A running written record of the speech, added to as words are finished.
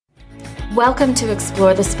Welcome to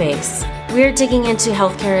Explore the Space. We're digging into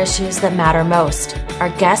healthcare issues that matter most. Our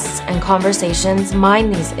guests and conversations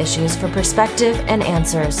mine these issues for perspective and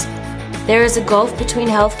answers. There is a gulf between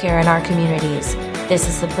healthcare and our communities. This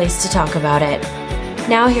is the place to talk about it.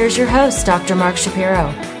 Now here's your host, Dr. Mark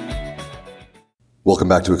Shapiro. Welcome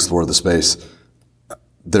back to Explore the Space.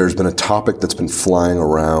 There's been a topic that's been flying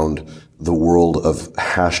around the world of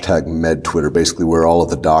hashtag MedTwitter, basically where all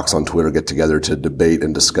of the docs on Twitter get together to debate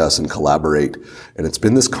and discuss and collaborate. And it's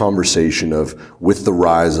been this conversation of, with the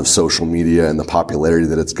rise of social media and the popularity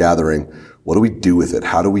that it's gathering, what do we do with it?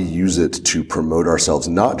 How do we use it to promote ourselves,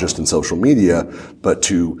 not just in social media, but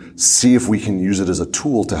to see if we can use it as a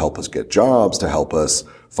tool to help us get jobs, to help us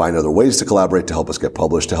find other ways to collaborate, to help us get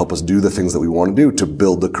published, to help us do the things that we want to do, to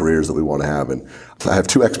build the careers that we want to have. And I have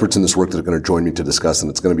two experts in this work that are going to join me to discuss, and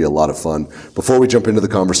it's going to be a lot of fun. Before we jump into the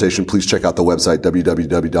conversation, please check out the website,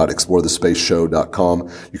 www.explorethespaceshow.com.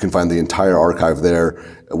 You can find the entire archive there.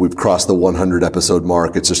 We've crossed the 100 episode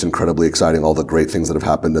mark. It's just incredibly exciting, all the great things that have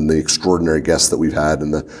happened and the extraordinary guests that we've had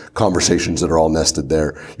and the conversations that are all nested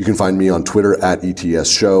there. You can find me on Twitter at ETS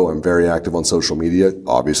Show. I'm very active on social media.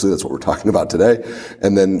 Obviously, that's what we're talking about today.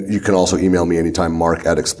 And then you can also email me anytime,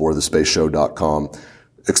 mark@explorethespaceshow.com.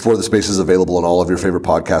 Explore the Space is available on all of your favorite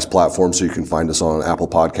podcast platforms, so you can find us on Apple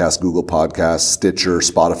Podcasts, Google Podcasts, Stitcher,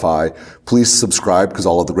 Spotify. Please subscribe, because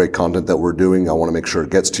all of the great content that we're doing, I want to make sure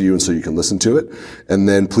it gets to you and so you can listen to it. And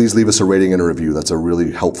then please leave us a rating and a review. That's a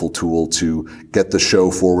really helpful tool to get the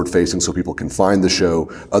show forward-facing so people can find the show,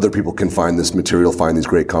 other people can find this material, find these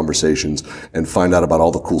great conversations, and find out about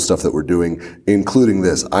all the cool stuff that we're doing, including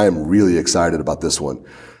this. I am really excited about this one.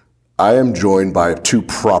 I am joined by two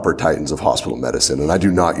proper titans of hospital medicine, and I do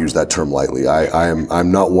not use that term lightly.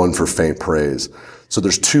 I'm not one for faint praise. So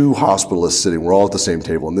there's two hospitalists sitting. We're all at the same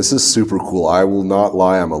table, and this is super cool. I will not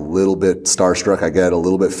lie. I'm a little bit starstruck. I get a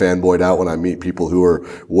little bit fanboyed out when I meet people who are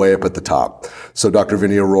way up at the top. So Dr.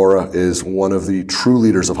 Vinnie Arora is one of the true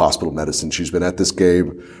leaders of hospital medicine. She's been at this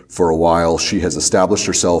game for a while. She has established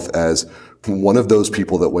herself as one of those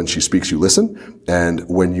people that when she speaks, you listen. And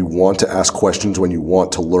when you want to ask questions, when you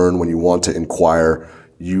want to learn, when you want to inquire,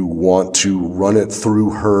 you want to run it through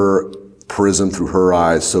her prism, through her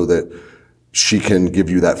eyes, so that she can give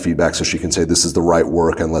you that feedback, so she can say, this is the right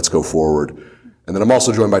work and let's go forward. And then I'm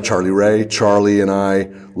also joined by Charlie Ray. Charlie and I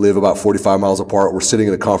live about 45 miles apart. We're sitting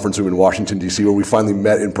in a conference room in Washington, D.C., where we finally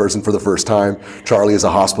met in person for the first time. Charlie is a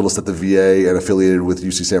hospitalist at the VA and affiliated with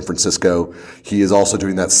UC San Francisco. He is also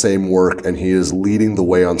doing that same work, and he is leading the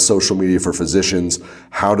way on social media for physicians.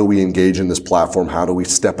 How do we engage in this platform? How do we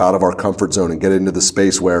step out of our comfort zone and get into the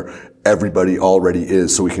space where everybody already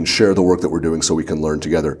is, so we can share the work that we're doing, so we can learn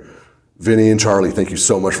together? Vinnie and Charlie, thank you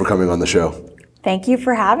so much for coming on the show. Thank you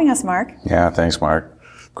for having us, Mark. Yeah, thanks, Mark.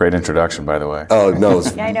 Great introduction, by the way. Oh, no.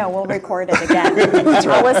 Yeah, I know. We'll record it again.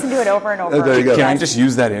 I'll listen to it over and over. There you go. Can I just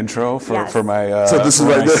use that intro for my, so this is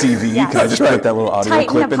right there. CV? Yes. Can I just put that little audio Titan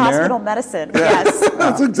clip of in hospital there? medicine. Yes.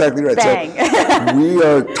 That's exactly right. Bang. So we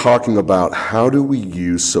are talking about how do we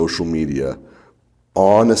use social media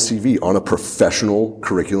on a CV, on a professional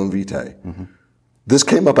curriculum vitae. Mm-hmm. This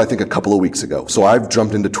came up, I think, a couple of weeks ago. So I've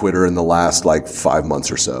jumped into Twitter in the last 5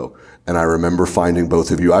 months or so. And I remember finding both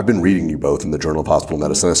of you. I've been reading you both in the Journal of Hospital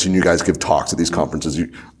Medicine. I've seen you guys give talks at these conferences.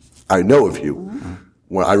 I know of you. Mm-hmm.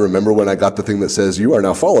 When I remember when I got the thing that says, you are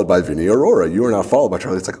now followed by Vinnie Arora. You are now followed by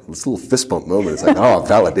Charlie. It's like this little fist bump moment. It's like,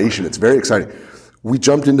 validation. It's very exciting. We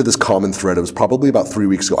jumped into this common thread. It was probably about 3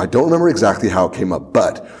 weeks ago. I don't remember exactly how it came up,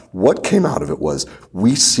 but what came out of it was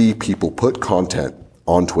we see people put content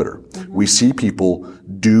on Twitter. Mm-hmm. We see people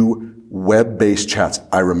do web-based chats.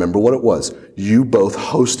 I remember what it was. You both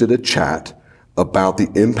hosted a chat about the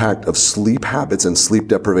impact of sleep habits and sleep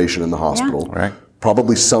deprivation in the hospital. Yeah. Right.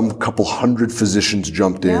 Probably some couple hundred physicians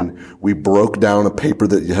jumped in. Yep. We broke down a paper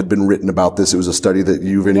that had been written about this. It was a study that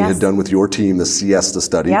you, Vinnie, had done with your team, the Siesta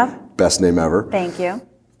study. Yep. Best name ever. Thank you.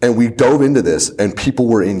 And we dove into this, and people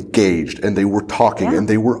were engaged, and they were talking, and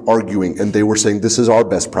they were arguing, and they were saying, this is our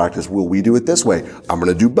best practice. Will we do it this way? I'm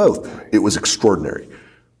going to do both. It was extraordinary.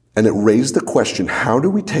 And it raised the question, how do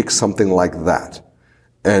we take something like that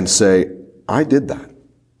and say, I did that.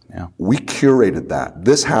 Yeah. We curated that.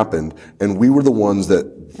 This happened, and we were the ones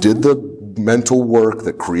that did the mental work,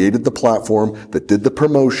 that created the platform, that did the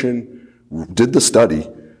promotion, did the study.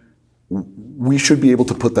 We should be able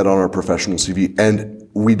to put that on our professional CV, and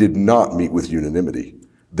we did not meet with unanimity.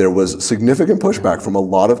 There was significant pushback from a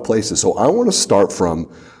lot of places. So I want to start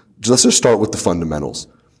let's just start with the fundamentals.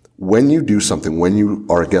 When you do something, when you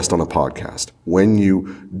are a guest on a podcast, when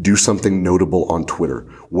you do something notable on Twitter,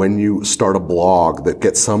 when you start a blog that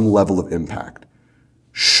gets some level of impact,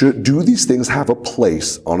 Do these things have a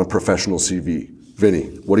place on a professional CV? Vinny,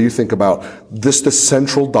 what do you think about this, the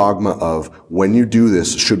central dogma of when you do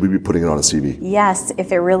this, should we be putting it on a CV? Yes,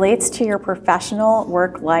 if it relates to your professional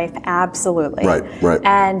work life, absolutely. Right.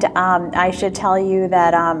 And I should tell you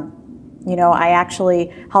that I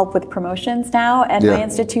actually help with promotions now at my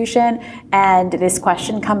institution, and this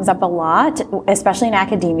question comes up a lot, especially in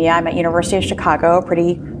academia. I'm at University of Chicago,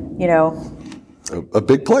 pretty, A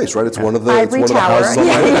big place, right? It's one of the Ivory Tower.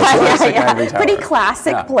 Pretty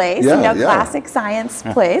classic place, classic science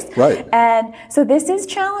place. Right. And so this is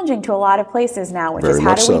challenging to a lot of places now, which is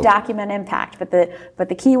how do we document impact? But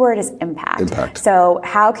the key word is impact. So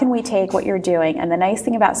how can we take what you're doing? And the nice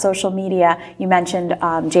thing about social media, you mentioned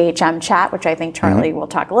JHM Chat, which I think Charlie will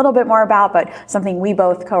talk a little bit more about, but something we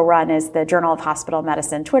both co-run is the Journal of Hospital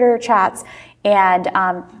Medicine Twitter chats. And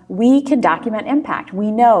we can document impact.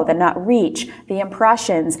 We know the nut reach, the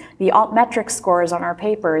impressions, the altmetric scores on our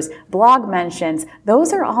papers, blog mentions.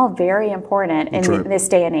 Those are all very important in this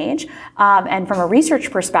day and age. And from a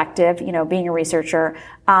research perspective, being a researcher,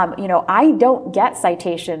 I don't get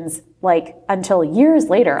citations until years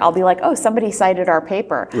later. I'll be like, oh, somebody cited our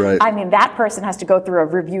paper. Right. I mean, that person has to go through a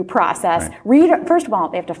review process. Read it. First of all,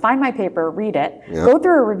 they have to find my paper, read it, go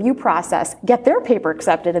through a review process, get their paper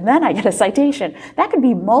accepted, and then I get a citation. That could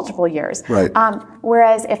be multiple years. Right.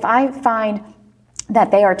 Whereas if I find that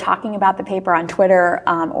they are talking about the paper on Twitter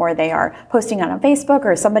or they are posting on Facebook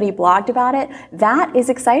or somebody blogged about it, that is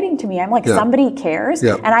exciting to me. I'm like, somebody cares,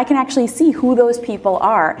 and I can actually see who those people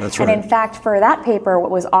are. That's and right. in fact, for that paper, what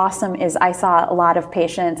was awesome is I saw a lot of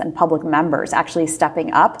patients and public members actually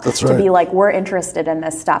stepping up to be like, we're interested in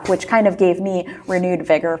this stuff, which kind of gave me renewed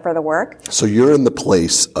vigor for the work. So you're in the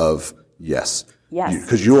place of yes. Yes.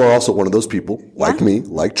 Because you are also one of those people, like me,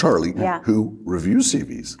 like Charlie, who reviews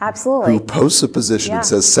CVs. Absolutely. Who posts a position and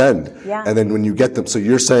says send. Yeah. And then when you get them, so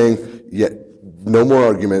you're saying, no more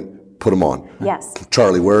argument, put them on. Yes.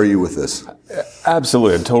 Charlie, where are you with this?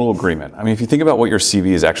 Absolutely, in total agreement. I mean, if you think about what your CV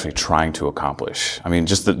is actually trying to accomplish, I mean,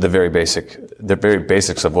 just the very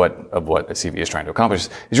basics of what a CV is trying to accomplish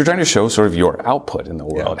is you're trying to show sort of your output in the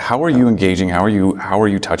world. Yeah. How are you engaging? How are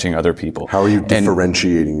you touching other people? How are you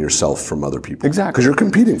differentiating yourself from other people? Exactly. Because you're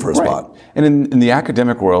competing for a spot. And in the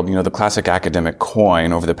academic world, the classic academic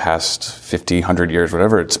coin over the past 50, 100 years,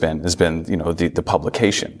 whatever it's been, has been, the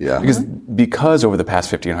publication. Yeah. Because over the past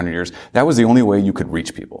 50, 100 years, that was the only way you could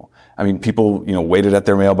reach people. I mean, people, waited at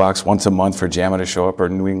their mailbox once a month for JAMA to show up or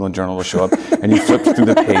New England Journal to show up, and you flipped through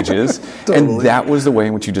the pages. Totally. And that was the way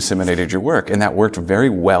in which you disseminated your work. And that worked very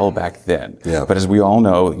well back then. Yeah. But as we all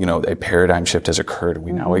know, a paradigm shift has occurred.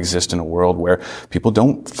 We now exist in a world where people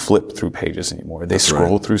don't flip through pages anymore. They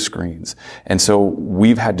scroll through screens. And so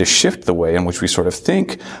we've had to shift the way in which we sort of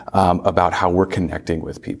think about how we're connecting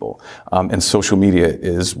with people. And social media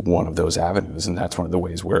is one of those avenues. And that's one of the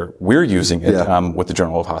ways where we're using it with the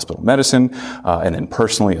Journal of Hospital Medicine, and then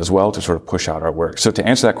personally as well to sort of push out our work. So to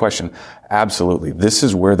answer that question, absolutely, this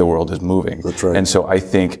is where the world is moving. That's right. And so I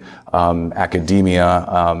think academia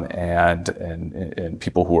and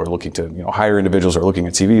people who are looking to hire individuals or looking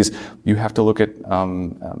at CVs, you have to look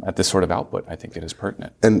at this sort of output. I think it is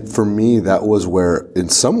pertinent. And for me, that was where, in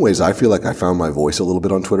some ways, I feel like I found my voice a little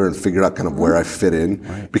bit on Twitter and figured out kind of where I fit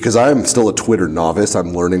in. Because I am still a Twitter novice.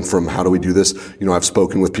 I'm learning from how do we do this. I've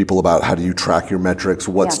spoken with people about how do you track your metrics,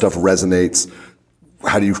 what stuff resonates.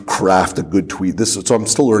 How do you craft a good tweet? So I'm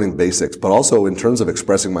still learning basics, but also in terms of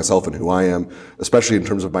expressing myself and who I am, especially in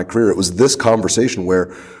terms of my career, it was this conversation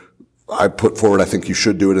where I put forward, I think you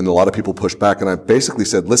should do it, and a lot of people pushed back, and I basically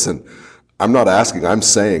said, listen, I'm not asking, I'm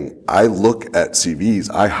saying, I look at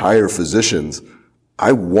CVs, I hire physicians,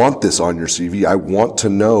 I want this on your CV, I want to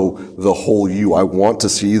know the whole you, I want to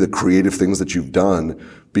see the creative things that you've done,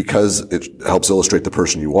 because it helps illustrate the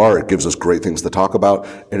person you are, it gives us great things to talk about,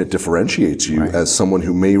 and it differentiates you as someone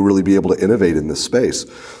who may really be able to innovate in this space.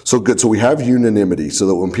 So good. So we have unanimity, so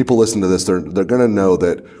that when people listen to this, they're going to know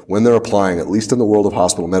that when they're applying, at least in the world of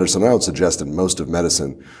hospital medicine, I would suggest in most of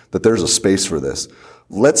medicine, that there's a space for this.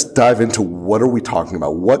 Let's dive into what are we talking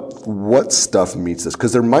about? What stuff meets this?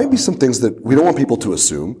 Because there might be some things that we don't want people to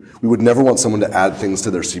assume. We would never want someone to add things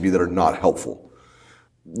to their CV that are not helpful.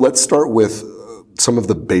 Let's start with some of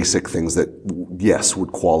the basic things that, yes,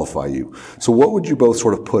 would qualify you. So what would you both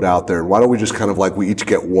sort of put out there? And why don't we just kind of we each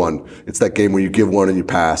get one? It's that game where you give one and you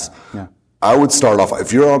pass. Yeah. I would start off,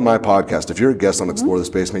 if you're on my podcast, if you're a guest on Explore the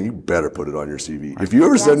Space, man, you better put it on your CV. If you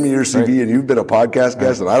ever send me your CV and you've been a podcast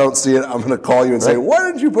guest and I don't see it, I'm going to call you and say, why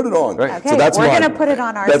didn't you put it on? Okay, so that's we're going to put it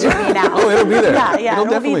on our CV now. Oh, it'll be there. It'll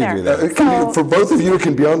definitely be there. For both of you, it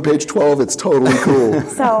can be on page 12. It's totally cool.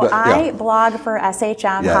 So I blog for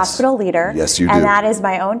SHM Hospital Leader. Yes, you do. And that is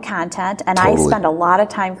my own content. And I spend a lot of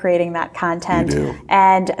time creating that content. You do.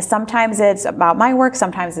 And sometimes it's about my work,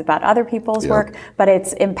 sometimes it's about other people's work, but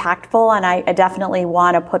it's impactful, and I definitely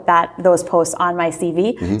want to put those posts on my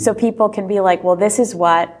CV so people can be like, well, this is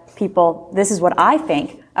what I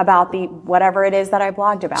think about whatever it is that I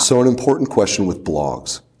blogged about. So an important question with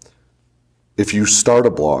blogs. If you start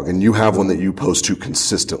a blog and you have one that you post to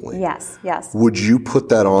consistently, yes, would you put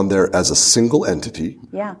that on there as a single entity?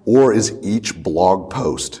 Yeah. Or is each blog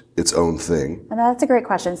post its own thing? And that's a great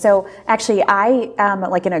question. So actually, I am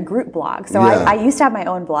like in a group blog. So I used to have my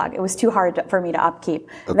own blog. It was too hard for me to upkeep.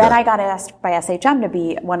 Okay. Then I got asked by SHM to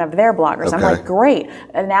be one of their bloggers. Okay. I'm like, great.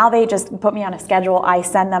 And now they just put me on a schedule. I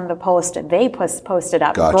send them the post. They post it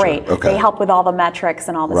up. Gotcha. Great. Okay. They help with all the metrics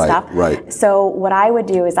and all the stuff. Right. So what I would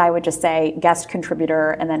do is I would just say guest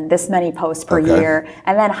contributor and then this many posts per year,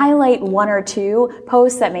 and then highlight one or two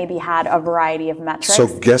posts that maybe had a variety of metrics. So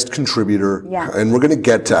guest contributor, and we're going to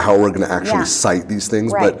get to how we're going to actually cite these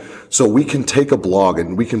things, but so we can take a blog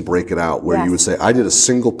and we can break it out where you would say, I did a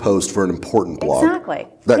single post for an important blog. Exactly.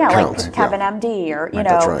 That counts. Like Kevin MD or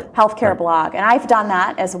healthcare blog, and I've done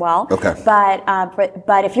that as well. Okay.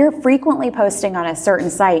 But if you're frequently posting on a certain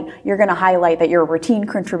site, you're going to highlight that you're a routine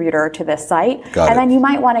contributor to this site, then you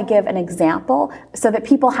might want to give an example so that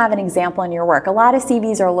people have an example in your work. A lot of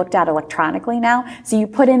CVs are looked at electronically now, so you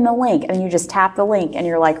put in the link and you just tap the link and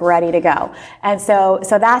you're like ready to go. And so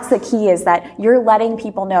that's the key, is that you're letting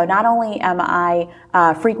people know, not only am I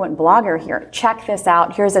a frequent blogger here, check this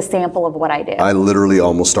out. Here's a sample of what I do. I literally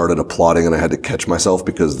almost started applauding and I had to catch myself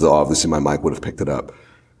because obviously my mic would have picked it up.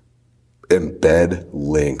 Embed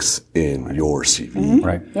links in your CV.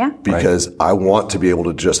 Right. Yeah. Because I want to be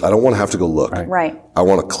able to I don't want to have to go look. Right. I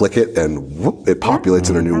want to click it and whoop, it populates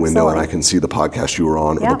in a new window and I can see the podcast you were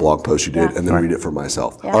on or the blog post you did and then read it for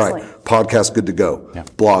myself. All right. Podcast, good to go.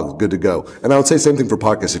 Blog, good to go. And I would say same thing for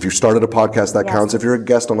podcasts. If you started a podcast, that counts. If you're a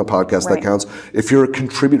guest on a podcast, that counts. If you're a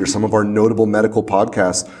contributor, some of our notable medical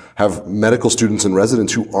podcasts have medical students and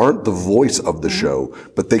residents who aren't the voice of the show,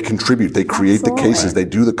 but they contribute. They create the cases. They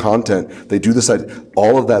do the content. They do the site.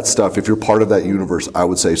 All of that stuff. If you're part of that universe, I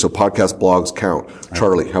would say, so podcast blogs count.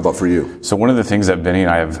 Charlie, how about for you? So one of the things that Vinny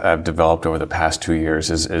and I have developed over the past 2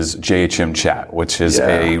 years is JHM Chat, which is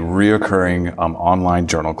a reoccurring online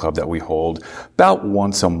journal club that we hold about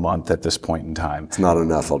once a month at this point in time. It's not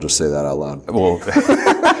enough. I'll just say that out loud. Well,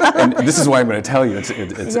 and this is why I'm going to tell you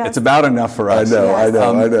it's about enough for us. I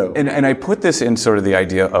know. And I put this in sort of the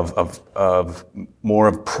idea of more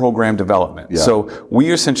of program development. Yeah. So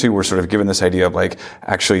we essentially were sort of given this idea of like,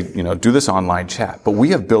 actually, do this online chat. But we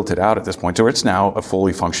have built it out at this point to where it's now a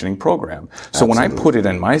fully functioning program. So when I put it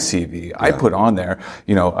in my CV, I put on there,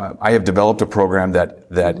 I have developed a program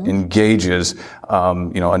that engages,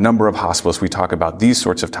 a number of hospitalists. We talk about these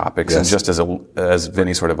sorts of topics. And just as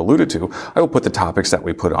Vinny sort of alluded to, I will put the topics that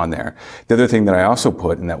we put on there. The other thing that I also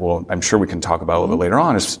put, and that I'm sure we can talk about a little bit later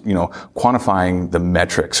on, is, quantifying the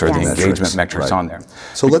metrics or the engagement metrics on there.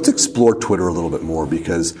 So let's explore Twitter a little bit more,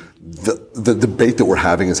 because the debate that we're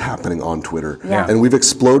having is happening on Twitter. Yeah. And we've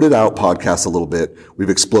exploded out podcasts a little bit. We've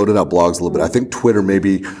exploded out blogs a little bit. I think Twitter,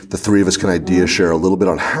 maybe the three of us can idea share a little bit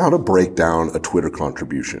on how to break down a Twitter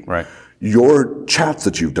contribution. Right. Your chats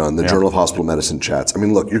that you've done, the Journal of Hospital Medicine chats. I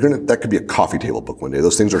mean, look, that could be a coffee table book one day.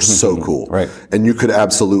 Those things are so cool. Right. And you could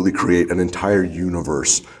absolutely create an entire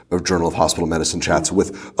universe of Journal of Hospital Medicine chats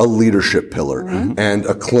with a leadership pillar and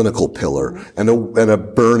a clinical pillar and a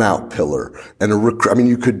burnout pillar and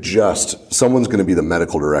you could someone's going to be the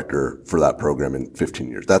medical director for that program in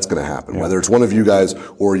 15 years. That's going to happen. Whether it's one of you guys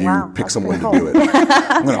or you pick someone to do it.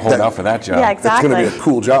 I'm going to hold out for that job. Yeah, exactly. It's going to be a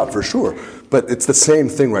cool job for sure. But it's the same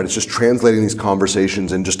thing, right? It's just translating these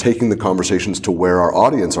conversations and just taking the conversations to where our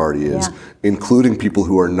audience already is, including people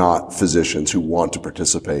who are not physicians who want to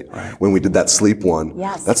participate. Right. When we did that sleep one,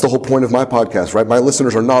 yes. That's the whole point of my podcast, right? My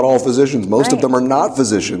listeners are not all physicians. Most of them are not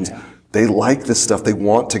physicians. Yeah. They like this stuff. They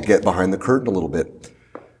want to get behind the curtain a little bit.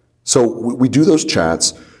 So we do those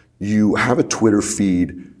chats. You have a Twitter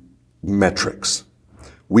feed, metrics.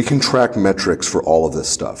 We can track metrics for all of this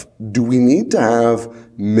stuff. Do we need to have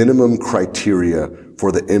minimum criteria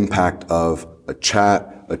for the impact of a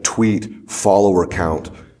chat, a tweet, follower count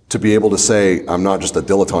to be able to say, I'm not just a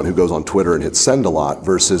dilettante who goes on Twitter and hits send a lot,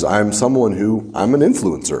 versus I'm someone I'm an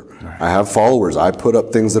influencer. Right. I have followers. I put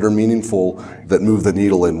up things that are meaningful, that move the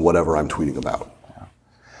needle in whatever I'm tweeting about.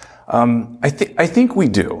 I think we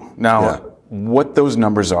do. Now, what those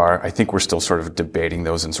numbers are, I think we're still sort of debating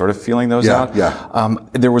those and sort of feeling those out.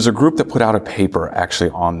 There was a group that put out a paper actually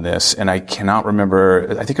on this, and I cannot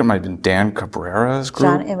remember, I think it might have been Dan Cabrera's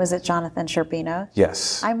group. Was it Jonathan Sherpino?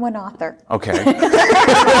 Yes. I'm one author. Okay.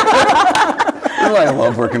 I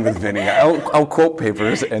love working with Vinny. I'll quote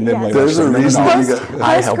papers and then like there's a reason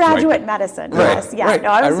postgraduate medicine. Right. Yes. Yeah. Right. No,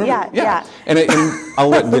 I was, yeah. And I'll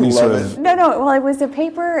let Vinny sort of. No. Well, it was a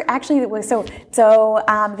paper. Actually, it was so.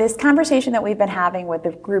 This conversation that we've been having with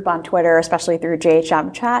the group on Twitter, especially through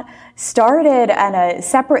JHM Chat, started on a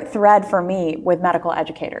separate thread for me with medical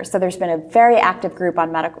educators. So there's been a very active group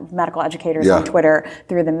on medical educators on Twitter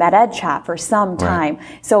through the MedEd chat for some time.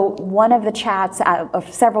 Right. So one of the chats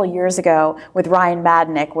of several years ago with Ryan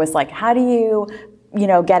Madnick was like, how do you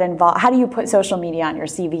get involved? How do you put social media on your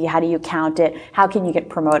CV? How do you count it? How can you get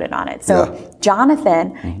promoted on it? So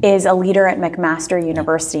Jonathan is a leader at McMaster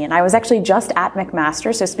University, and I was actually just at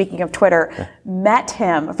McMaster, so speaking of Twitter, met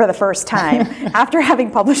him for the first time after having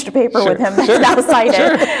published a paper with him that's now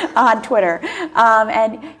cited on Twitter.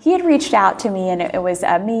 And he had reached out to me, and it was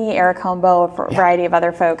me, Eric Hombo, a variety of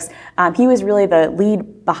other folks. He was really the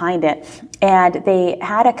lead behind it, and they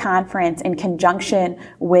had a conference in conjunction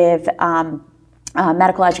with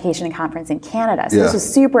medical education and conference in Canada. So this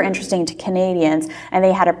was super interesting to Canadians, and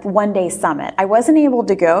they had a one-day summit. I wasn't able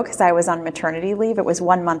to go because I was on maternity leave. It was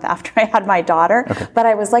 1 month after I had my daughter, but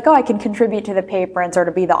I was like, I can contribute to the paper and sort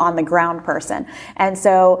of be the on-the-ground person. And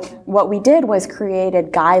so what we did was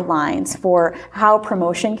created guidelines for how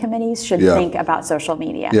promotion committees should think about social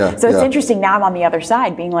media. So it's interesting, now I'm on the other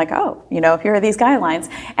side being like, here are these guidelines.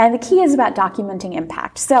 And the key is about documenting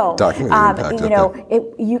impact. So,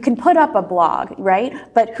 you can put up a blog, right?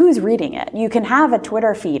 But who's reading it? You can have a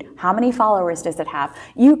Twitter feed. How many followers does it have?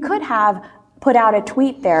 You could have put out a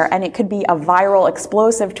tweet there, and it could be a viral,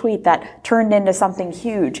 explosive tweet that turned into something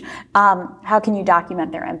huge. How can you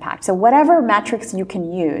document their impact? So whatever metrics you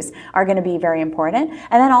can use are going to be very important.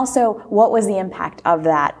 And then also, what was the impact of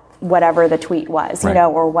that, whatever the tweet was,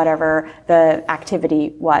 or whatever the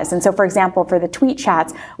activity was. And so, for example, for the tweet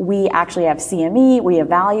chats, we actually have CME, we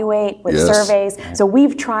evaluate with surveys. So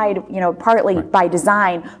we've tried, partly by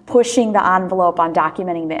design, pushing the envelope on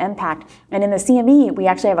documenting the impact. And in the CME, we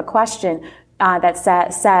actually have a question that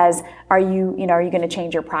says, are you going to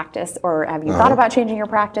change your practice, or have you thought about changing your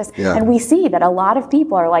practice? And we see that a lot of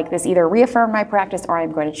people are like this, either reaffirm my practice, or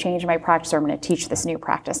I'm going to change my practice, or I'm going to teach this new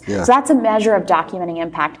practice. So that's a measure of documenting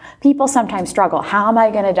impact. People sometimes struggle. How am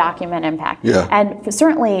I going to document impact? And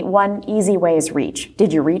certainly one easy way is reach.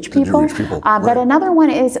 Did you reach people? But another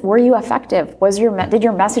one is, were you effective? Did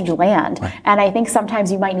your message land? And I think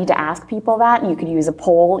sometimes you might need to ask people that, and you could use a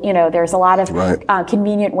poll. There's a lot of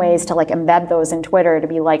convenient ways to embed those in Twitter to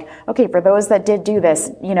be like, okay, for those that did do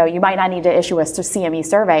this, you might not need to issue a CME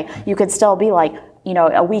survey. You could still be like,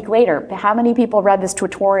 a week later, how many people read this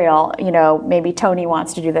tutorial? Maybe Tony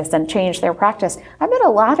wants to do this and change their practice. I bet a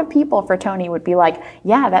lot of people for Tony would be like,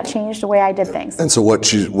 yeah, that changed the way I did things. And so what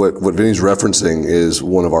Vinny's referencing is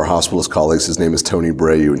one of our hospitalist colleagues. His name is Tony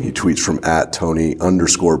Breyu, and he tweets from @Tony_BREU.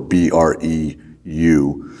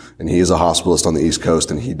 And he is a hospitalist on the East Coast,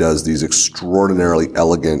 and he does these extraordinarily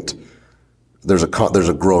elegant. There's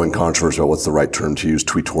a growing controversy about what's the right term to use,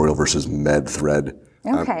 tweetorial versus med thread.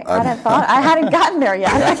 Okay, I hadn't gotten there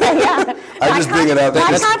yet. Okay, I just bring it up.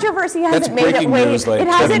 That controversy hasn't made its way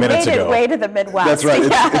to the Midwest. That's right.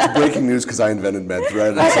 It's breaking news because I invented med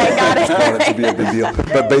thread. Okay, got it. I want it to be a big deal.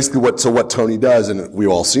 But basically what Tony does, and we've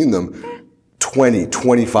all seen them, 20,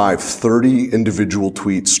 25, 30 individual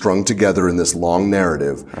tweets strung together in this long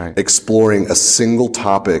narrative, exploring a single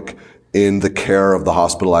topic in the care of the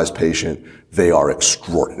hospitalized patient. They are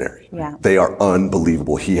extraordinary. They are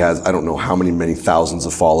unbelievable. He has, I don't know how many thousands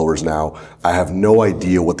of followers now. I have no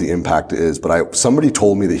idea what the impact is, but somebody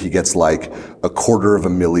told me that he gets like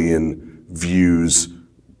 250,000 views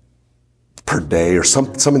per day or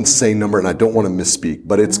some insane number, and I don't want to misspeak,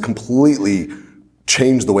 but it's completely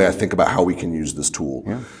changed the way I think about how we can use this tool.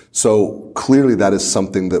 So clearly that is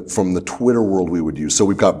something that from the Twitter world we would use. So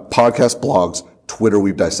we've got podcast, blogs, Twitter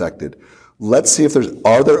we've dissected. Let's see if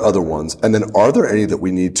are there other ones, and then are there any that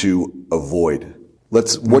we need to avoid?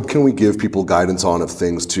 What can we give people guidance on of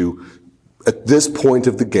things to, at this point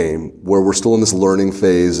of the game, where we're still in this learning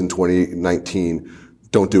phase in 2019,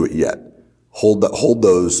 don't do it yet. Hold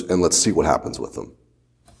those, and let's see what happens with them.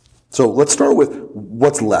 So let's start with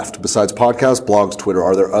what's left. Besides podcasts, blogs, Twitter,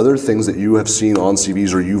 are there other things that you have seen on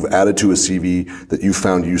CVs or you've added to a CV that you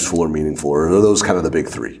found useful or meaningful? Or are those kind of the big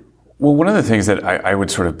three? Well, one of the things that I would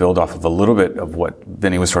sort of build off of a little bit of what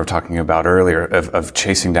Vinny was sort of talking about earlier, of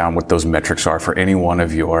chasing down what those metrics are for any one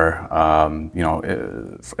of your,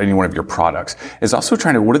 any one of your products, is also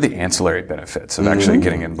trying to, what are the ancillary benefits of actually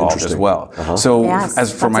getting involved as well? So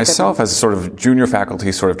as for myself, as a sort of junior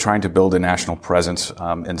faculty, sort of trying to build a national presence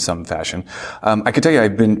in some fashion, I can tell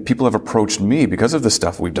you, people have approached me because of the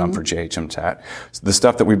stuff we've done for JHM Chat, the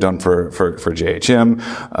stuff that we've done for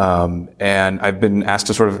JHM, and I've been asked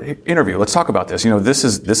to sort of interview. Let's talk about this.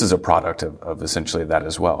 This is a product of essentially that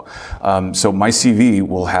as well. So my CV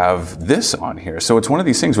will have this on here. So it's one of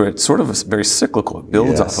these things where it's sort of very cyclical. It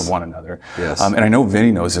builds off of one another. And I know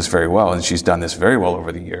Vinny knows this very well, and she's done this very well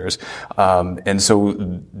over the years. And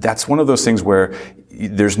so that's one of those things where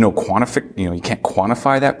there's no you can't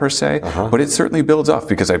quantify that per se, but it certainly builds off,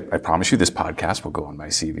 because I promise you this podcast will go on my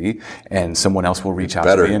CV and someone else will reach out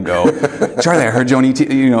to me and go, Charlie, I heard you on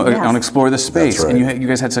on Explore the Space, and you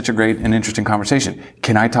guys had such a great and interesting conversation.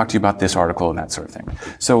 Can I talk to you about this article and that sort of thing?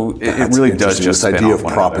 So it really does just this idea of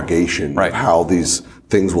propagation, right? How these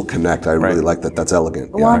things will connect. I really like that. That's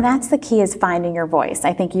elegant. Well, and that's the key, is finding your voice.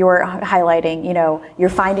 I think you were highlighting, you're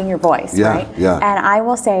finding your voice, right? Yeah. And I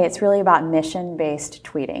will say it's really about mission-based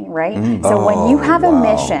tweeting, right? So when you have a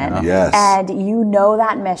mission and you know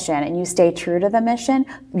that mission and you stay true to the mission,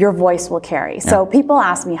 your voice will carry. So people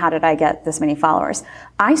ask me, how did I get this many followers?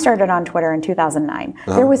 I started on Twitter in 2009.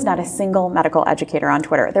 There was not a single medical educator on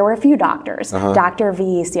Twitter. There were a few doctors, Dr.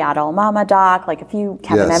 V, Seattle Mama Doc, like a few,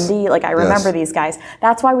 Kevin MD, like I remember these guys.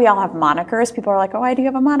 That's why we all have monikers. People are like, oh, why do you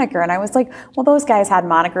have a moniker? And I was like, well, those guys had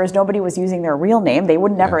monikers. Nobody was using their real name. They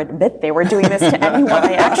would never admit they were doing this to anyone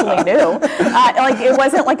they actually knew. It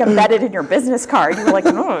wasn't like embedded in your business card. You were like,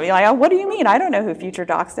 oh, what do you mean? I don't know who Future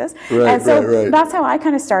Docs is. That's how I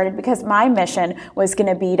kind of started, because my mission was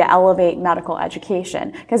going to be to elevate medical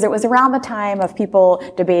education, because it was around the time of people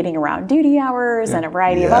debating around duty hours and a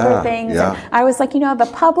variety of other things. And I was like, the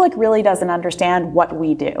public really doesn't understand what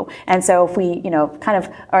we do. And so if we,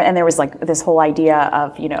 and there was like this whole idea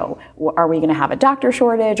of, are we going to have a doctor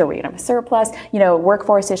shortage? Are we going to have a surplus?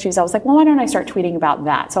 Workforce issues. I was like, well, why don't I start tweeting about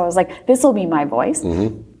that? So I was like, this will be my voice.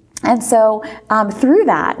 And so through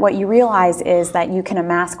that, what you realize is that you can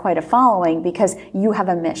amass quite a following because you have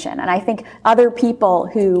a mission. And I think other people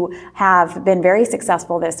who have been very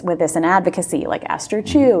successful with this in advocacy, like Esther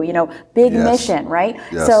Chu, big mission, right?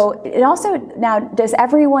 So it also, now, does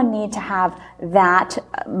everyone need to have that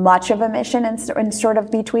much of a mission and sort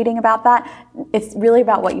of be tweeting about that? It's really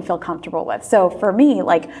about what you feel comfortable with. So for me,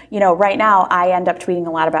 right now, I end up tweeting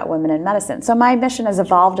a lot about women in medicine. So my mission has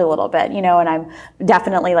evolved a little bit, and I'm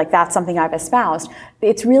definitely that's something I've espoused.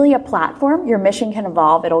 It's really a platform. Your mission can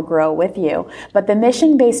evolve. It'll grow with you. But the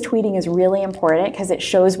mission-based tweeting is really important because it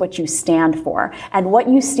shows what you stand for. And what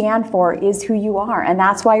you stand for is who you are. And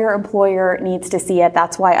that's why your employer needs to see it.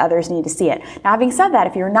 That's why others need to see it. Now, having said that,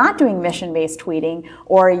 if you're not doing mission-based tweeting,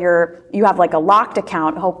 or you have like a locked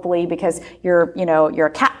account, hopefully because you're a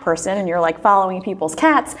cat person and you're like following people's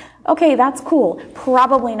cats, okay, that's cool.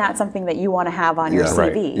 Probably not something that you want to have on your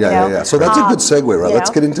CV. Right. So that's a good segue, right? Let's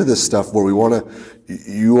get into this stuff where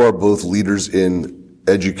you are both leaders in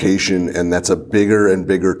education, and that's a bigger and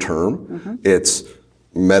bigger term. It's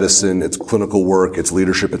medicine, it's clinical work, it's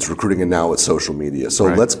leadership, it's recruiting, and now it's social media. So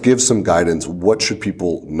let's give some guidance. What should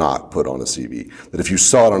people not put on a CV? That if you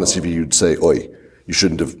saw it on a CV, you'd say, oi, you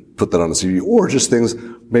shouldn't have put that on a CV, or just things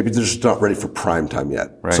maybe they're just not ready for prime time yet.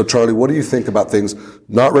 So Charlie, what do you think about things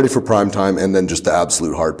not ready for prime time and then just the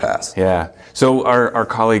absolute hard pass? So our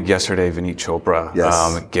colleague yesterday, Vineet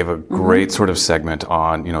Chopra, gave a great sort of segment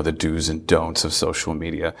on, the do's and don'ts of social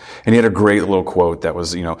media. And he had a great little quote that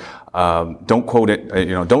was, don't quote it,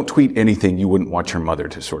 don't tweet anything you wouldn't want your mother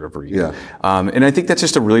to sort of read. And I think that's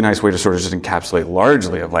just a really nice way to sort of just encapsulate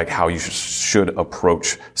largely of like how you should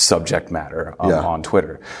approach subject matter on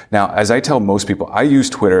Twitter. Now, as I tell most people, I use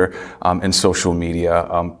Twitter and social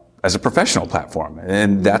media as a professional platform,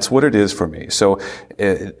 and that's what it is for me. So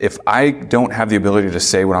if I don't have the ability to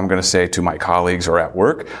say what I'm going to say to my colleagues or at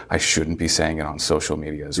work, I shouldn't be saying it on social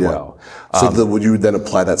media as well. So would you then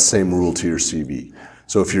apply that same rule to your CV?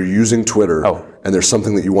 So if you're using Twitter and there's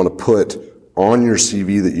something that you want to put on your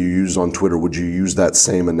CV that you use on Twitter, would you use that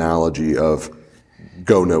same analogy of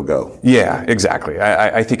go, no go? Yeah, exactly.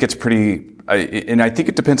 I think it's pretty and I think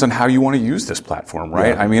it depends on how you want to use this platform,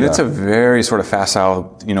 right? Yeah, I mean, it's a very sort of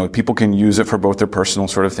facile, people can use it for both their personal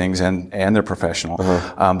sort of things and their professional.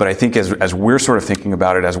 But I think as we're sort of thinking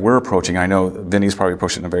about it, as we're approaching, I know Vinny's probably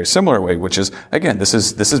approaching it in a very similar way, which is, again, this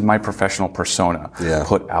is my professional persona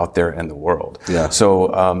put out there in the world. Yeah.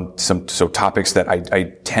 So, so topics that I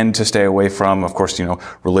tend to stay away from, of course,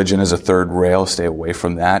 religion is a third rail, stay away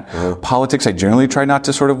from that. Politics, I generally try not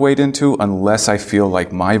to sort of wade into unless I feel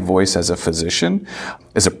like my voice as a physician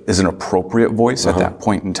is an appropriate voice at that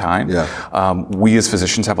point in time. We as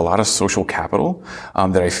physicians have a lot of social capital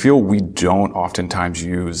that I feel we don't oftentimes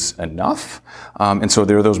use enough. And so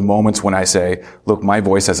there are those moments when I say, look, my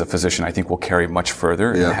voice as a physician I think will carry much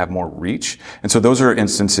further and have more reach. And so those are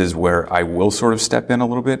instances where I will sort of step in a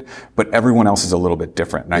little bit, but everyone else is a little bit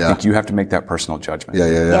different. And I think you have to make that personal judgment.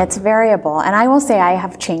 Yeah, it's variable. And I will say I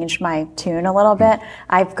have changed my tune a little bit.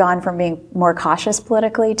 I've gone from being more cautious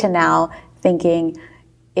politically to now thinking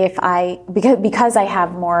because I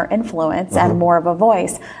have more influence and more of a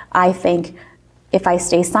voice, I think if I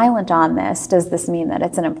stay silent on this, does this mean that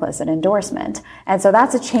it's an implicit endorsement? And so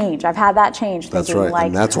that's a change. I've had that change. That's right.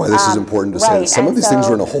 And that's why this is important to say. Some of these things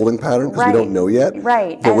are in a holding pattern because we don't know yet.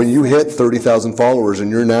 Right. But when you hit 30,000 followers and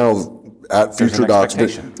you're now at Future Docs,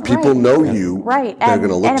 people know you. Right. They're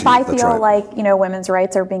going to look to you. And if I feel like, women's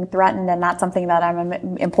rights are being threatened and that's something that I'm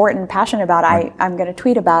important and passionate about, I'm going to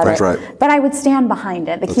tweet about it. Right. But I would stand behind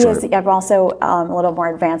it. The key is I've also a little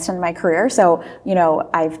more advanced in my career. So,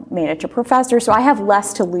 I've made it to professor. So I have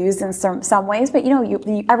less to lose in some ways. But,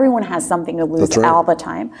 everyone has something to lose all the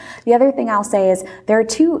time. The other thing I'll say is there are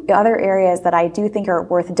two other areas that I do think are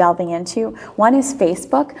worth delving into. One is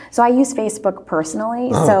Facebook. So I use Facebook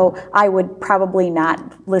personally. So I would probably not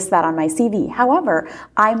list that on my CV. However,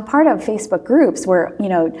 I'm part of Facebook groups where,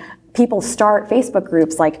 people start Facebook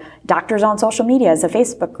groups, like Doctors on Social Media is a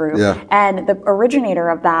Facebook group. And the originator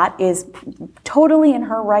of that is totally in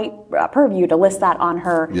her right purview to list that on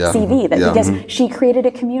her CV, because she created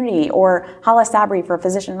a community, or Hala Sabri for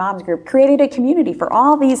Physician Moms Group created a community for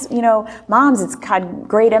all these, moms. It's had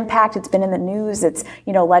great impact. It's been in the news. It's,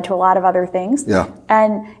 led to a lot of other things.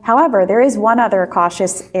 And however, there is one other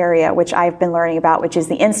cautious area which I've been learning about, which is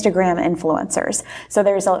the Instagram influencers. So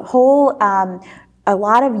there's a whole, a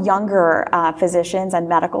lot of younger physicians and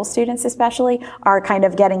medical students especially are kind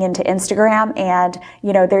of getting into Instagram, and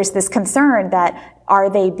there's this concern that are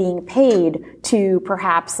they being paid to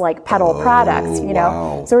perhaps like peddle products,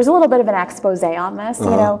 So there's a little bit of an expose on this,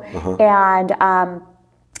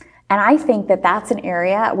 and I think that that's an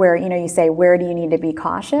area where, you say, where do you need to be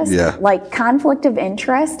cautious? Like conflict of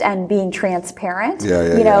interest and being transparent.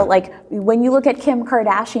 Like when you look at Kim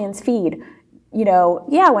Kardashian's feed,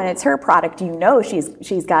 when it's her product, she's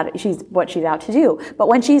what she's out to do. But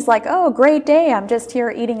when she's like, oh, great day, I'm just here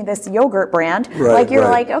eating this yogurt brand, like,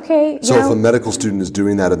 okay. So if a medical student is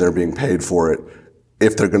doing that and they're being paid for it,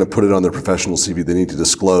 if they're going to put it on their professional CV, they need to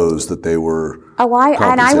disclose that they were.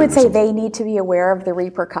 I would say they need to be aware of the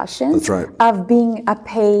repercussions of being a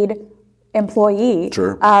paid employee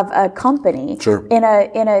of a company in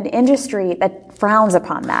an industry that frowns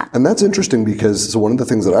upon that. And that's interesting because one of the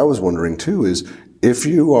things that I was wondering too is if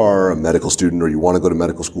you are a medical student or you want to go to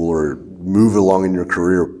medical school or move along in your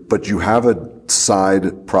career, but you have a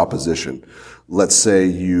side proposition, let's say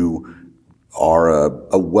you are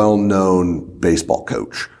a well-known baseball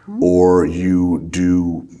coach, or you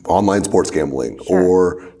do online sports gambling,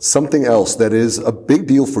 or something else that is a big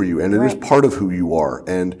deal for you and it is part of who you are,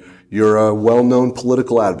 and you're a well-known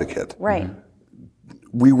political advocate.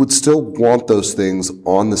 We would still want those things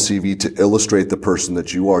on the CV to illustrate the person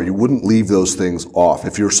that you are. You wouldn't leave those things off.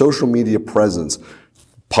 If your social media presence,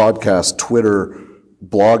 podcast, Twitter,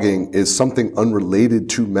 blogging is something unrelated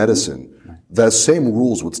to medicine, the same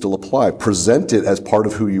rules would still apply. Present it as part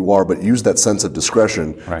of who you are, but use that sense of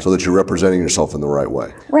discretion so that you're representing yourself in the right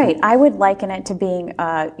way. I would liken it to being,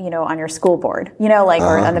 on your school board,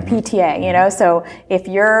 or on the PTA, So if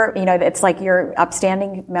you're, it's like you're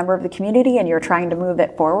upstanding member of the community and you're trying to move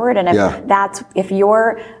it forward. And if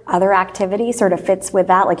your other activity sort of fits with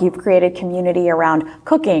that, like you've created community around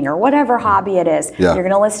cooking or whatever hobby it is, you're going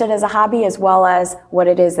to list it as a hobby as well as what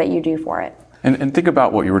it is that you do for it. And think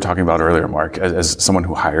about what you were talking about earlier, Mark, as someone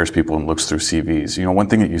who hires people and looks through CVs. One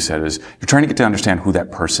thing that you said is you're trying to get to understand who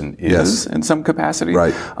that person is in some capacity.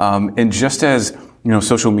 And just as,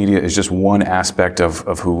 social media is just one aspect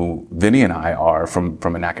of who Vinny and I are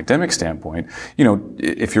from an academic standpoint,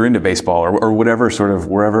 if you're into baseball or whatever sort of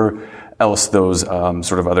wherever else those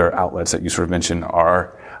sort of other outlets that you sort of mentioned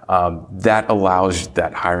are, that allows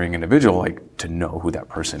that hiring individual to know who that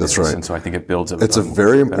person is. That's right. And so I think it builds it's a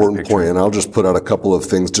very important point, and I'll just put out a couple of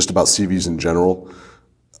things just about CVs in general.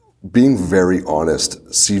 Being very honest,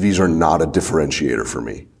 CVs are not a differentiator for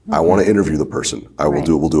me. I want to interview the person.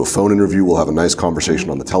 We'll do a phone interview, we'll have a nice conversation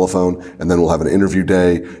on the telephone, and then we'll have an interview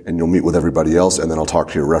day, and you'll meet with everybody else, and then I'll talk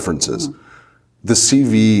to your references. The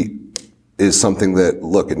CV is something that,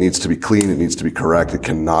 look, it needs to be clean, it needs to be correct, it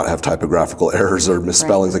cannot have typographical errors or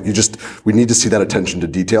misspellings. We need to see that attention to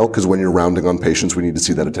detail, because when you're rounding on patients, we need to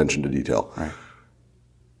see that attention to detail. Right.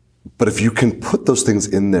 But if you can put those things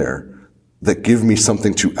in there that give me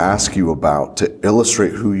something to ask you about, to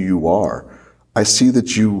illustrate who you are. I see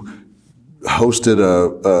that you hosted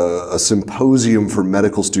a symposium for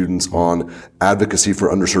medical students on advocacy for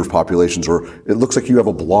underserved populations, or it looks like you have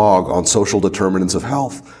a blog on social determinants of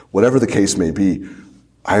health. Whatever the case may be,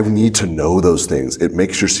 I need to know those things. It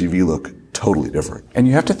makes your CV look totally different. And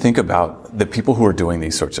you have to think about the people who are doing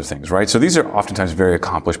these sorts of things, right? So these are oftentimes very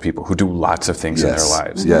accomplished people who do lots of things in their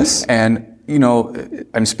lives. Yes. And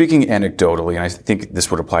I'm speaking anecdotally, and I think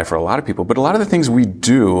this would apply for a lot of people, but a lot of the things we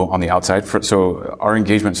do on the outside, so our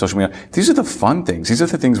engagement in social media, these are the fun things. These are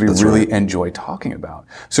the things we really enjoy talking about.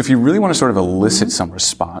 So if you really want to sort of elicit some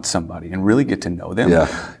response, somebody, and really get to know them,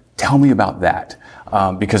 tell me about that.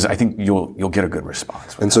 Because I think you'll get a good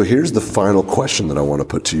response. And so here's the final question that I want to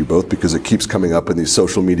put to you both, because it keeps coming up in these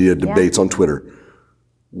social media debates on Twitter.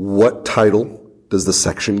 What title does the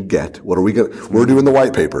section get? We're doing the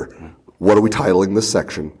white paper. What are we titling this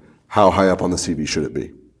section? How high up on the CV should it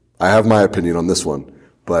be? I have my opinion on this one,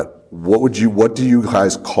 but what do you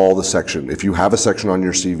guys call the section? If you have a section on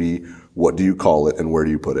your CV, what do you call it and where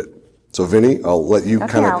do you put it? So Vinny, I'll let you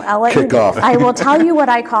kind of kick off. I will tell you what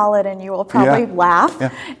I call it, and you will probably laugh.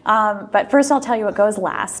 Yeah. But first I'll tell you what goes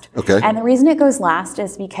last. Okay. And the reason it goes last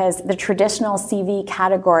is because the traditional CV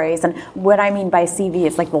categories, and what I mean by CV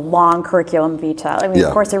is like the long curriculum vitae. I mean,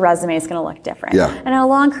 of course, your resume is going to look different. Yeah. And in a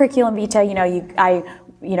long curriculum vitae,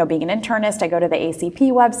 being an internist, I go to the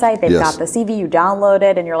ACP website, they've got the CV, you download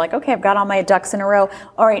it, and you're like, okay, I've got all my ducks in a row.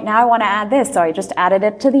 All right, now I want to add this. So I just added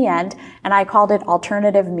it to the end, and I called it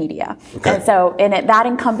alternative media. Okay. And so that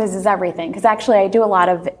encompasses everything, because actually I do a lot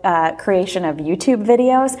of creation of YouTube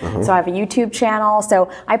videos. So I have a YouTube channel,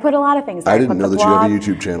 so I put a lot of things there. I didn't know that you have a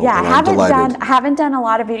YouTube channel. Yeah, I haven't done a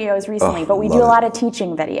lot of videos recently, but we do a lot of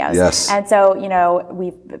teaching videos. Yes. And so,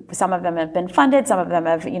 some of them have been funded, some of them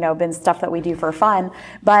have, been stuff that we do for fun.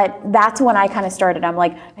 But that's when I kind of started. I'm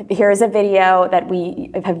like, here's a video that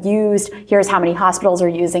we have used. Here's how many hospitals are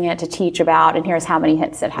using it to teach about, and here's how many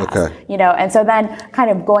hits it has. Okay. And so then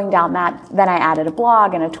kind of going down that, then I added a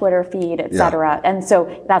blog and a Twitter feed, et cetera. And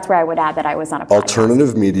so that's where I would add that I was on a podcast.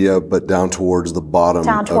 Alternative media, but down towards the bottom.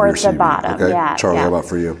 Down towards of your the CV. bottom. Okay. Yeah. Charlie, how about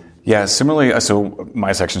for you? Yeah, similarly, so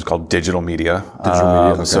my section is called Digital Media.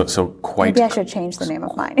 Okay. So quite... Maybe I should change the name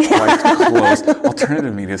of mine. Quite close.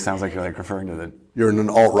 Alternative media sounds like you're referring to the... You're in an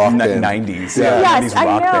alt-rock band. 90s. Yeah. Yes, 90s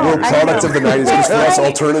rock band. We're products of the 90s, because for us,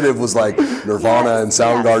 alternative was like Nirvana and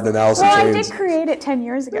Soundgarden and Alice in Chains. Well, I did create it 10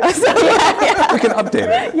 years ago, so We can update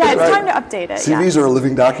it. Yeah, it's time to update it. CVs are a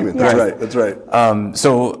living document. That's right.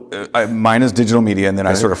 So mine is digital media, and then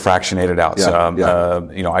I sort of fractionate it out.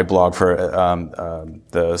 I blog for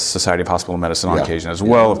the Society of Hospital Medicine on occasion as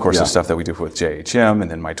well. Of course, the stuff that we do with JHM,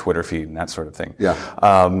 and then my Twitter feed and that sort of thing.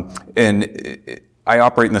 I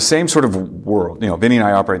operate in the same sort of world. Vinny and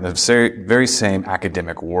I operate in the very same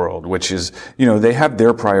academic world, which is, they have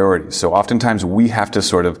their priorities. So oftentimes we have to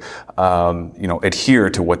sort of, adhere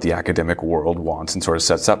to what the academic world wants and sort of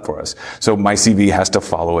sets up for us. So my CV has to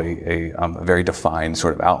follow a very defined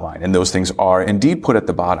sort of outline, and those things are indeed put at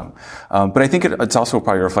the bottom. But I think it's also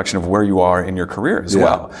probably a reflection of where you are in your career as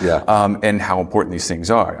well, and how important these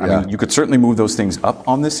things are. I mean, you could certainly move those things up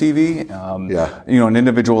on the CV. An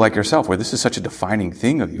individual like yourself, where this is such a defining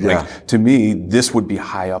thing of you. Like, to me, this would be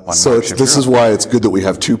high up on. So this is why it's good that we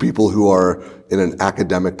have two people who are in an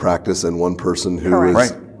academic practice and one person who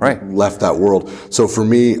is left that world. So for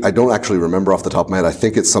me, I don't actually remember off the top of my head. I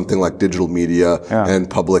think it's something like digital media and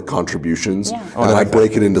public contributions. And then I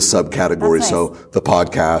break it into subcategories. Nice. So the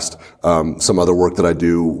podcast, some other work that I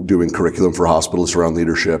do, doing curriculum for hospitals around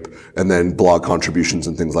leadership, and then blog contributions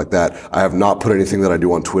and things like that. I have not put anything that I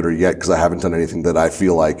do on Twitter yet, because I haven't done anything that I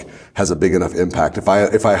feel like has a big enough impact. If I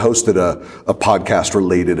hosted a podcast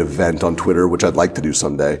related event on Twitter, which I'd like to do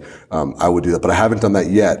someday, I would do that, but I haven't done that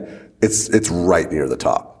yet. It's right near the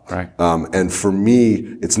top. Right. And for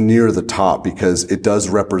me, it's near the top because it does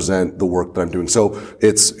represent the work that I'm doing. So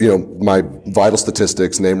it's, my vital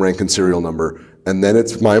statistics, name, rank, and serial number, and then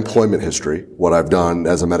it's my employment history, what I've done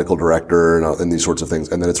as a medical director and these sorts of things,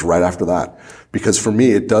 and then it's right after that. Because for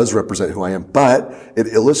me, it does represent who I am, but it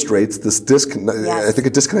illustrates this disconnect. Yes. I think a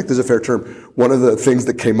disconnect is a fair term. One of the things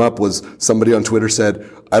that came up was somebody on Twitter said,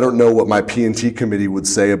 I don't know what my P&T committee would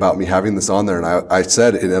say about me having this on there. And I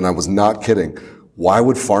said, and I was not kidding, why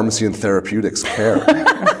would pharmacy and therapeutics care?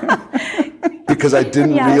 Because I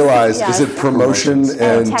didn't realize, is it promotion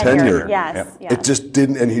and tenure? Yes. It just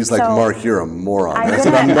didn't, and he's like, Mark, you're a moron. I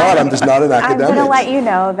said, I'm just not an academic. I'm going to let you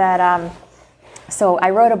know that, so I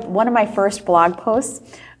wrote one of my first blog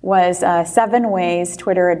posts was 7 ways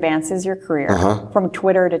Twitter advances your career from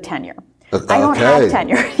Twitter to tenure. I don't have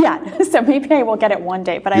tenure yet, so maybe I will get it one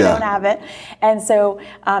day, but I don't have it. And so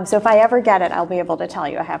if I ever get it, I'll be able to tell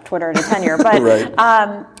you I have Twitter to tenure. But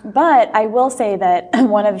but I will say that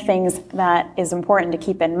one of the things that is important to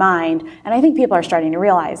keep in mind, and I think people are starting to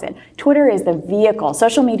realize it, Twitter is the vehicle,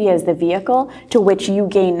 social media is the vehicle to which you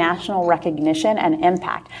gain national recognition and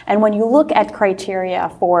impact. And when you look at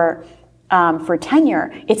criteria for tenure,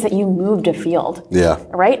 it's that you moved a field. Yeah.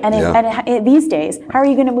 Right? And these days, how are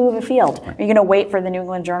you going to move a field? Are you going to wait for the New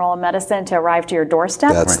England Journal of Medicine to arrive to your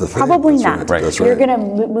doorstep? That's the thing. Probably That's not. Right. That's You're going to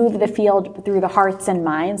move the field through the hearts and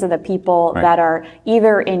minds of the people that are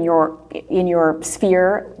either in your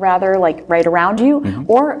sphere, rather, like right around you,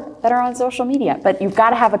 or that are on social media. But you've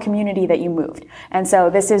got to have a community that you moved. And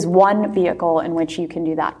so this is one vehicle in which you can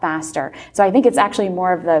do that faster. So I think it's actually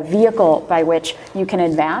more of the vehicle by which you can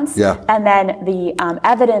advance. Yeah. And then the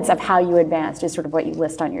evidence of how you advanced is sort of what you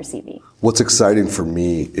list on your CV. What's exciting for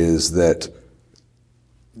me is that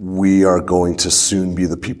we are going to soon be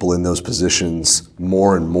the people in those positions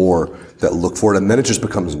more and more that look for it, and then it just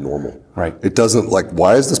becomes normal. Right. It doesn't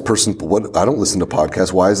why is this person, I don't listen to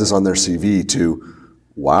podcasts, why is this on their CV to,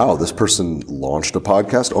 wow, this person launched a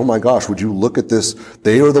podcast. Oh my gosh, would you look at this?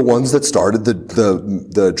 They are the ones that started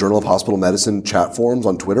the Journal of Hospital Medicine chat forums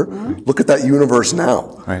on Twitter. Look at that universe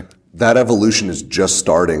now. Right. That evolution is just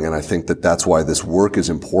starting, and I think that that's why this work is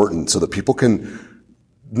important, so that people can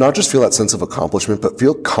not just feel that sense of accomplishment, but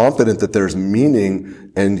feel confident that there's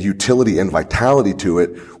meaning and utility and vitality to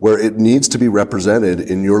it, where it needs to be represented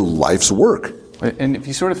in your life's work. And if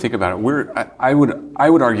you sort of think about it, I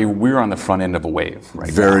would argue we're on the front end of a wave right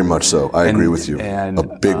now. Very much so. I agree with you. And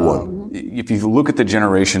a big one. If you look at the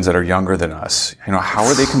generations that are younger than us, how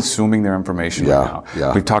are they consuming their information right now?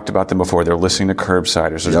 Yeah. We've talked about them before. They're listening to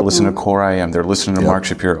Curbsiders. They're listening to Core IM. They're listening to Mark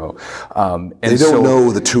Shapiro. They don't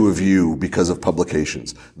know the two of you because of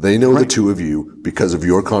publications. They know the two of you because of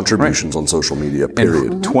your contributions on social media,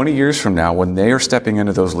 period. And 20 years from now, when they are stepping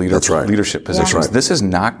into those leadership positions, this is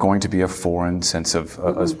not going to be a foreign sense of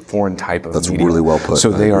a foreign type of media. Really well put. So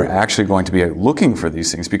they are actually going to be looking for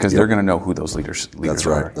these things because they're going to know who those leaders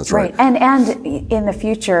are. That's right. And in the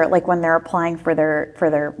future, like when they're applying for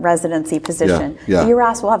their residency position,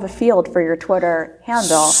 URAS will have a field for your Twitter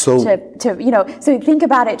handle so think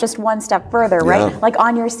about it just one step further, right? Like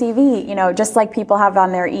on your CV, just like people have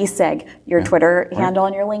on their e-cig, your Twitter handle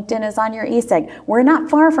and your LinkedIn is on your e-cig. We're not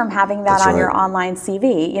far from having that on your online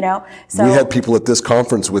CV, So we had people at this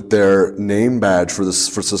conference with their name badge for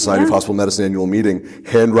Society of Hospital Medicine annual meeting,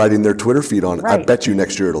 handwriting their Twitter feed on. I bet you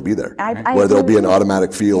next year it'll be there, where there'll be an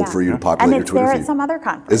automatic field for you to populate your Twitter feed. And it's there at some other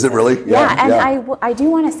conferences. Is it really? I do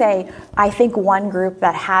want to say, I think one group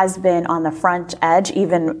that has been on the front edge,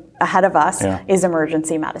 even ahead of us, is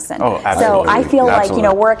emergency medicine. Oh, absolutely. So I feel like,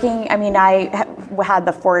 I had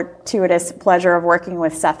the fortuitous pleasure of working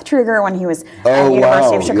with Seth Truger when he was at the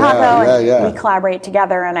University of Chicago, and we collaborate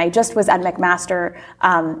together, and I just was at McMaster,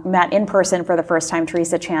 met in person for the first time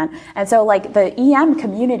Teresa Chan, and so the EM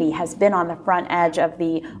community has been on the front edge of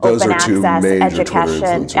the open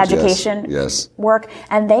access education work,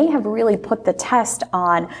 and they have really put the test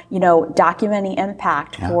on, documenting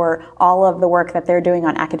impact for all of the work that they're doing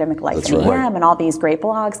on academic life in EM and all these great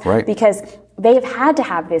blogs, because they've had to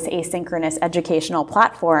have this asynchronous educational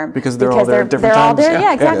platform because they're all there at different times.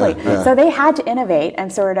 Yeah, exactly. So they had to innovate,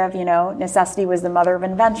 and sort of, necessity was the mother of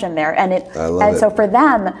invention there. So for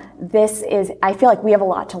them, this is, I feel like we have a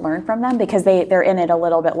lot to learn from them because they're in it a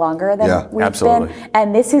little bit longer than we've been.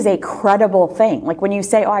 And this is a credible thing. Like when you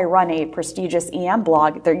say, I run a prestigious EM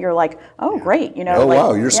blog, you're like, oh, great.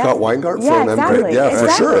 Wow, you're Scott Weingart from exactly. for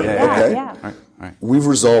sure. Yeah. Right.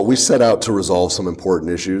 We set out to resolve some important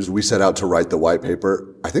issues. We set out to write the white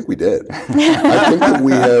paper. I think we did. I think that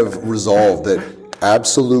we have resolved that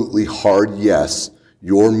absolutely hard yes,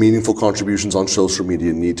 your meaningful contributions on social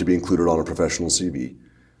media need to be included on a professional CV.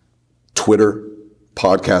 Twitter,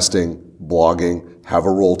 podcasting, blogging have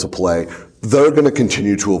a role to play. They're going to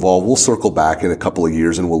continue to evolve. We'll circle back in a couple of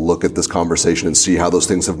years and we'll look at this conversation and see how those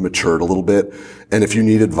things have matured a little bit. And if you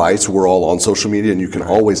need advice, we're all on social media and you can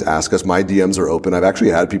always ask us. My DMs are open. I've actually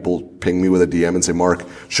had people ping me with a DM and say, Mark,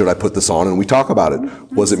 should I put this on? And we talk about it.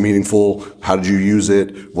 Was it meaningful? How did you use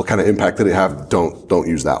it? What kind of impact did it have? Don't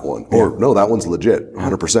use that one. Or no, that one's legit,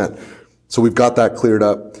 100%. So we've got that cleared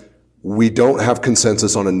up. We don't have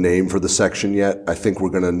consensus on a name for the section yet. I think we're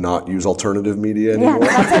going to not use alternative media anymore.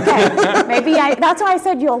 Yeah, that's okay. That's why I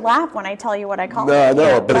said you'll laugh when I tell you what I call it.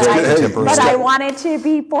 No, but I wanted to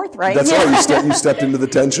be forthright. That's right. You stepped into the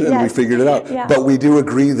tension and we figured it out. Yeah. But we do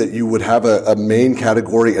agree that you would have a main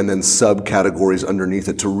category and then subcategories underneath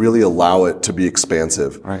it to really allow it to be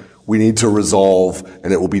expansive. Right. We need to resolve,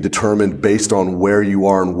 and it will be determined based on where you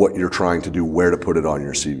are and what you're trying to do, where to put it on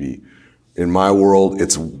your CV. In my world,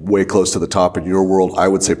 it's way close to the top. In your world, I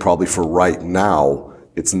would say probably for right now,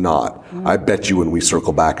 it's not. I bet you when we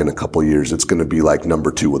circle back in a couple of years, it's going to be like number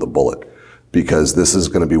 2 with a bullet, because this is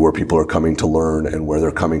going to be where people are coming to learn and where they're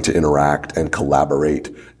coming to interact and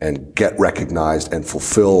collaborate and get recognized and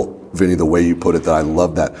fulfill, Vinny, the way you put it, that I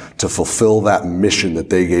love that, to fulfill that mission that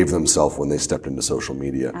they gave themselves when they stepped into social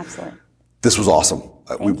media. Absolutely. This was awesome.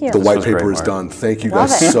 Thank you. The white paper is done. Thank you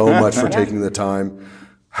guys so much for taking the time.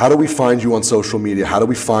 How do we find you on social media? How do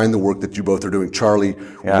we find the work that you both are doing? Charlie,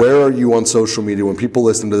 where are you on social media? When people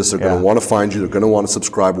listen to this, they're going to want to find you. They're going to want to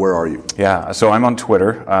subscribe. Where are you? Yeah, so I'm on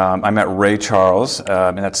Twitter. I'm at Ray Charles,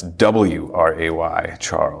 and that's W-R-A-Y,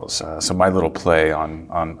 Charles. So my little play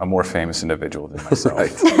on a more famous individual than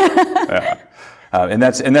myself. Right. And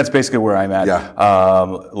that's basically where I'm at,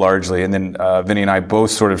 largely. And then Vinny and I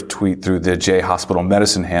both sort of tweet through the J Hospital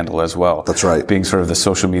Medicine handle as well. That's right. Being sort of the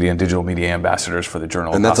social media and digital media ambassadors for the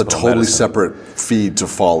Journal and of Hospital Medicine. And that's a totally Medicine. separate feed to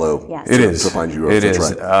follow. Yes. It is. To find you. It that's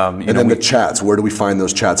is. Right. And then the chats, where do we find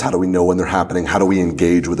those chats? How do we know when they're happening? How do we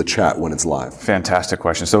engage with a chat when it's live? Fantastic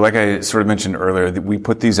question. So like I sort of mentioned earlier, we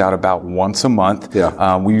put these out about once a month.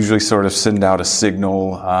 Yeah. We usually sort of send out a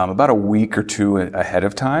signal about a week or two ahead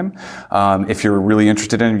of time. If you're really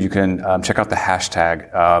interested in it, you can check out the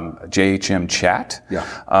hashtag JHM Chat. Yeah.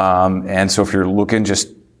 And so if you're looking, just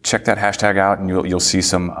check that hashtag out, and you'll see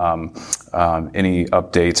some any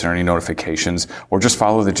updates or any notifications, or just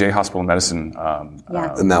follow the J Hospital Medicine.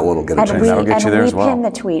 And that one will get a change. That'll get you there as well.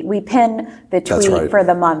 We pin the tweet for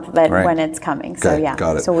the month when it's coming. So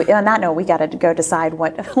got it. So on that note, we got to go decide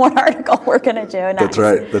what article we're going to do next.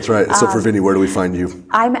 That's right. So for Vinny, where do we find you?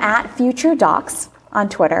 I'm at Future Docs on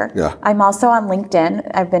Twitter. Yeah. I'm also on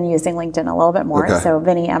LinkedIn. I've been using LinkedIn a little bit more. Okay. So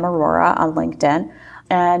Vinny M. Aurora on LinkedIn.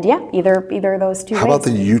 And either of those two. How about the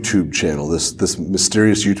YouTube channel, this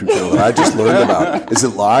mysterious YouTube channel that I just learned about? Is it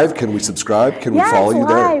live? Can we subscribe? Can we follow you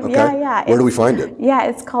live. there? Okay. Yeah. Where do we find it? Yeah,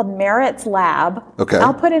 it's called Merritt's Lab. Okay.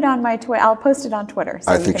 I'll put it on my Twitter. I'll post it on Twitter.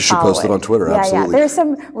 So I think you should post it on Twitter. Yeah, absolutely. Yeah. There's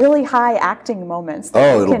some really high acting moments.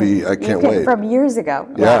 I can't wait. From years ago.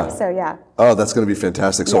 Yeah. So yeah. Oh, that's going to be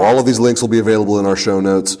fantastic. So all of these links will be available in our show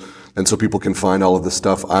notes, and so people can find all of this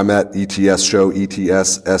stuff. I'm at ETS Show,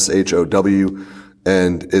 ETSSHOW.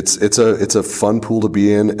 And it's a fun pool to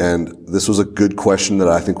be in, and this was a good question that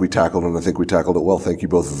I think we tackled, and I think we tackled it well. Thank you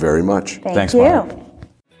both very much. Thanks, Mark.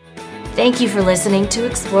 Thank you for listening to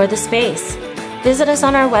Explore the Space. Visit us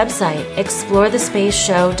on our website,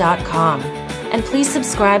 explorethespaceshow.com, and please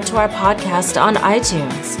subscribe to our podcast on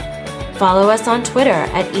iTunes. Follow us on Twitter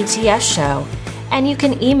at ETS Show, and you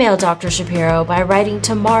can email Dr. Shapiro by writing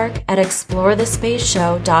to Mark at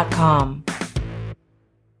explorethespaceshow.com.